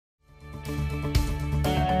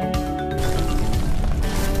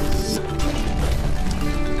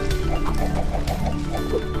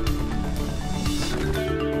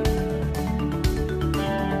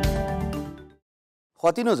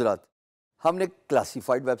خواتین و حضرات، ہم نے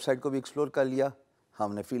کلاسیفائڈ ویب سائٹ کو بھی ایکسپلور کر لیا،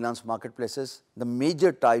 ہم نے free lance market places the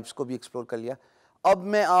major types کو بھی ایکسپلور کر لیا. اب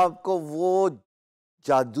میں آپ کو وہ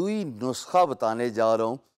جادوئی نسخہ بتانے جا رہا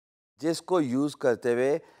ہوں جس کو یوز کرتے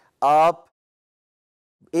ہوئے آپ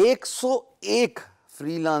 101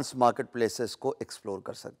 فری لانس مارکیٹ پلیسز کو ایکسپلور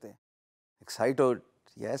کر سکتے ہیں. Excited?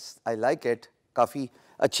 Yes, I like it. کافی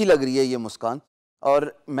اچھی لگ رہی ہے یہ مسکان، اور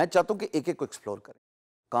میں چاہتا ہوں کہ ایک ایک کو ایکسپلور کریں.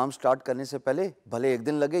 کام سٹارٹ کرنے سے پہلے بھلے ایک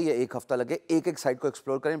دن لگے یا ایک ہفتہ لگے، ایک ایک سائٹ کو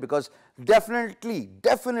ایکسپلور کریں، because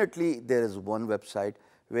definitely there is one web site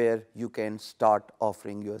where you can start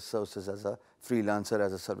offering your services as a free lancer,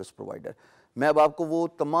 as a service provider. میں اب آپ کو وہ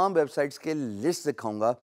تمام ویب سائٹس کے لسٹ دکھاؤں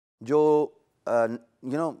گا جو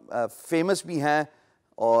فیمس بھی ہیں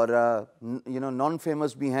اور نان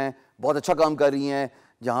فیمس بھی ہیں، بہت اچھا کام کر رہی ہیں،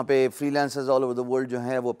 جہاں پہ free lancers all over the world جو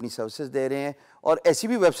ہیں وہ اپنی سروسز دے رہے ہیں. اور ایسی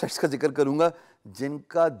بھی ویب سائٹس کا ذکر کروں گا جن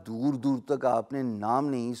کا دور دور تک آپ نے نام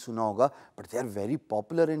نہیں سنا ہوگا، but they are very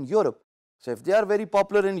popular in Europe. So if they are very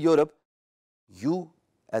popular in Europe, you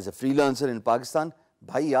as a free lancer ان پاکستان،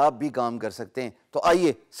 بھائی آپ بھی کام کر سکتے ہیں. تو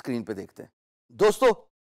آئیے اسکرین پہ دیکھتے ہیں. دوستو،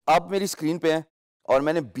 آپ میری اسکرین پہ ہیں اور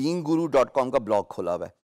میں نے beingguru.com کا بلاگ کھولا ہوا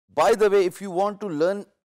ہے. By the way, if you want to learn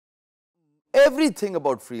every thing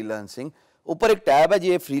about free lancing, اوپر ایک ٹیب ہے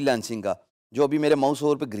یہ فری لانسنگ کا، جو ابھی میرے ماؤس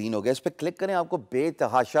اوور پہ گرین ہو گیا. اس پہ کلک کریں، آپ کو بے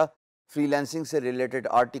تحاشا فری لانسنگ سے ریلیٹڈ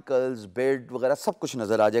آرٹیکلز، بڈ وغیرہ سب کچھ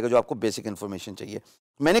نظر آ جائے گا جو آپ کو بیسک انفارمیشن چاہیے.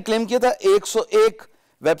 میں نے کلیم کیا تھا 101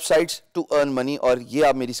 ویب سائٹس ٹو ارن منی، اور یہ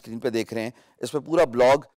آپ میری اسکرین پہ دیکھ رہے ہیں. اس پہ پورا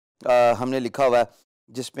بلاگ ہم نے لکھا ہوا ہے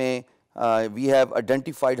جس میں we have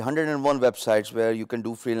identified 101 websites where you can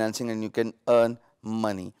do freelancing and you can earn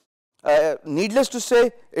money. Needless to say,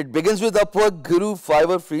 it begins with Upwork, Guru,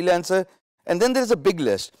 Fiverr, Freelancer, and then there is a big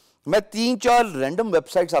list. میں 3-4 random web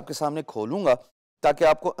sites آپ کے سامنے کھولوں گا تاکہ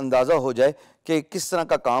آپ کو اندازہ ہو جائے کہ کس طرح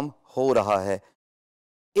کا کام ہو رہا ہے.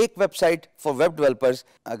 ایک web site for web developers,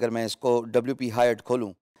 اگر میں اس کو WP Hired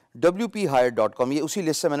کھولوں، WPHired.com، یہ اسی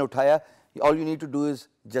لسٹ سے میں نے اٹھایا. All you need to do is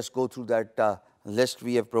just go through that list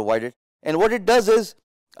we have provided. And what it does is،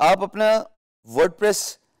 آپ اپنا ورڈ پریس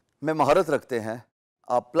میں مہارت رکھتے ہیں،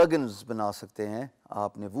 آپ پلگ انز بنا سکتے ہیں.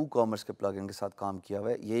 آپ نے وو کامرس کے پلگ ان کے ساتھ کام کیا ہوا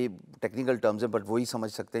ہے، یہ ٹیکنیکل ٹرمز ہیں بٹ وہی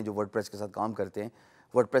سمجھ سکتے ہیں جو ورڈ پریس کے ساتھ کام کرتے ہیں.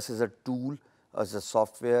 Word press is a tool, is a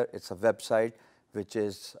soft where, it's a web site which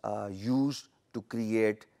is used to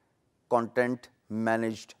create content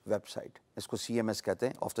managed web site. اس کو CMS کہتے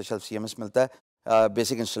ہیں، آف دا شیلف CMS ملتا ہے،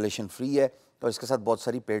 بیسک انسٹالیشن فری ہے، اور اس کے ساتھ بہت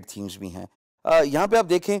ساری پیڈ تھیمز بھی ہیں. یہاں پہ آپ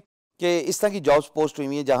دیکھیں کہ اس طرح کی جابس پوسٹ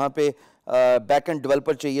ہوئی ہیں جہاں پہ بیک اینڈ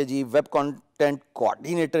ڈیولپر چاہیے جی، ویب کانٹینٹ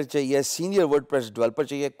کوآرڈینیٹر چاہیے، سینئر ورڈ پریس ڈیولپر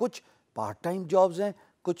چاہیے. کچھ پارٹ ٹائم جابز ہیں،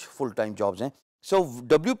 کچھ فل ٹائم جابز ہیں. سو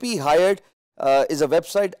WP Hired is a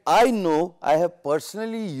website I know, I have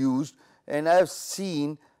personally used, and I have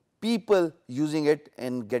seen people using it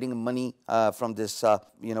and getting money from this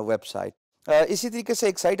website. اسی طریقے سے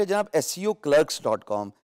ایک site ہے جناب SEOclerks.com.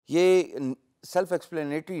 یہ سیلف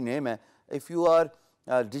ایکسپلینیٹری نیم ہے. If you are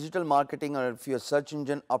digital marketing or if you're a search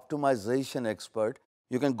engine optimization expert,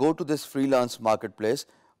 you can go to this freelance marketplace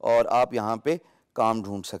اور آپ یہاں پہ کام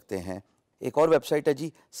ڈھونڈ سکتے ہیں. ایک اور ویب سائٹ ہے جی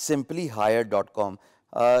simplyhired.com.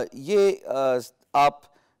 یہ آپ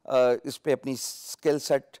اس پہ اپنی اسکل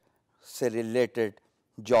سیٹ سے ریلیٹڈ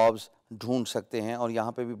جابز ڈھونڈ سکتے ہیں، اور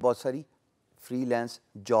یہاں پہ بھی بہت ساری فری لانس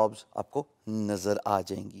جابز آپ کو نظر آ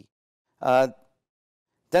جائیں گی.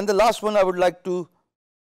 Then the last one I would like to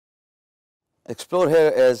explore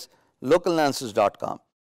here is locallances.com.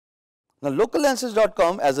 Now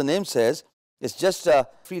locallances.com, as the name says, is just a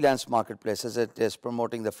freelance marketplace. It is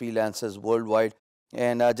promoting the freelancers worldwide,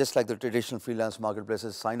 and just like the traditional freelance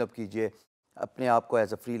marketplaces, sign up کیجئے، اپنے آپ کو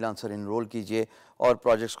as a free lancer انرول کیجئے اور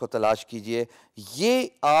projects کو تلاش کیجئے. یہ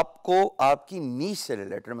آپ کو آپ کی نیش سے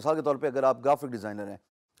ریلیٹڈ، مثال کے طور پہ اگر آپ گرافک ڈیزائنر ہیں،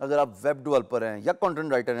 اگر آپ ویب ڈیولپر ہیں یا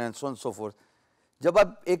کنٹینٹ رائٹر ہیں، سو اینڈ سو فورتھ، جب آپ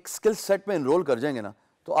ایک اسکل سیٹ میں انرول کر جائیں گے نا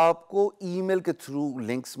تو آپ کو ای میل کے تھرو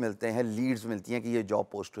لنکس ملتے ہیں، لیڈز ملتی ہیں کہ یہ جاب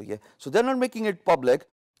پوسٹ ہوئی ہے. سو they are not making it public.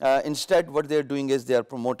 Instead what they are doing is they are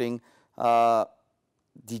promoting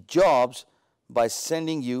the jobs by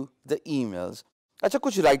sending you the e mails. اچھا،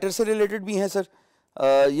 کچھ رائٹر سے ریلیٹڈ بھی ہیں سر.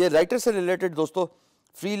 یہ رائٹر سے ریلیٹڈ دوستو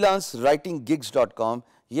freelancewritinggigs.com،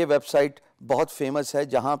 یہ ویب سائٹ بہت فیمس ہے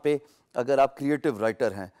جہاں پہ اگر آپ کریٹو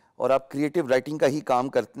رائٹر ہیں اور آپ کریٹو رائٹنگ کا ہی کام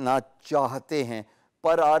کرنا چاہتے ہیں،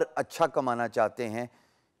 پر آر اچھا کمانا چاہتے ہیں،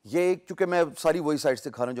 یہ چونکہ میں ساری وہی سائٹس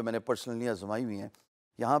دکھا رہا ہوں جو میں نے پرسنلی آزمائی ہوئی ہیں،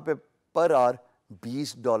 یہاں پہ پر آر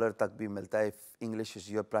 $20 تک بھی ملتا ہے. English is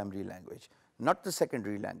your primary language, not the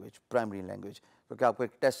secondary language, primary language, کیونکہ آپ کو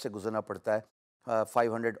ایک ٹیسٹ سے گزرنا پڑتا ہے.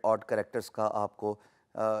 500 odd کریکٹرز کا آپ کو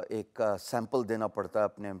ایک سیمپل دینا پڑتا ہے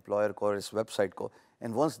اپنے امپلائر کو اور اس ویب سائٹ کو.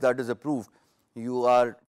 And once that is approved, you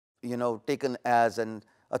are, taken as an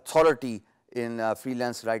authority in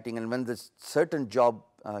freelance writing, and when this certain job,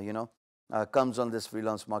 comes on this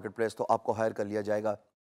freelance marketplace, تو آپ کو ہائر کر لیا جائے گا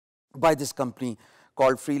by this company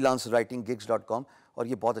called freelancewritinggigs.com, اور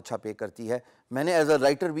یہ بہت اچھا پے کرتی ہے. میں نے ایز اے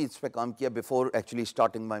رائٹر بھی اس پہ کام کیا before actually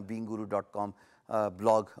starting my beingguru.com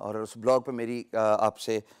blog, اور اس بلاگ پہ میری آپ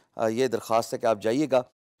سے یہ درخواست ہے کہ آپ جائیے گا,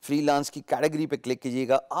 فری لانس کی کیٹیگری پہ کلک کیجیے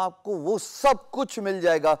گا, آپ کو وہ سب کچھ مل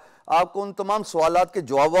جائے گا, آپ کو ان تمام سوالات کے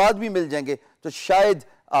جوابات بھی مل جائیں گے تو شاید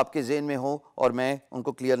آپ کے ذہن میں ہوں اور میں ان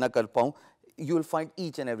کو کلیئر نہ کر پاؤں. You will find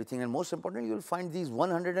each and everything, and most importantly you will find these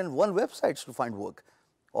 101 websites to find work.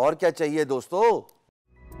 اور کیا چاہیے دوستو؟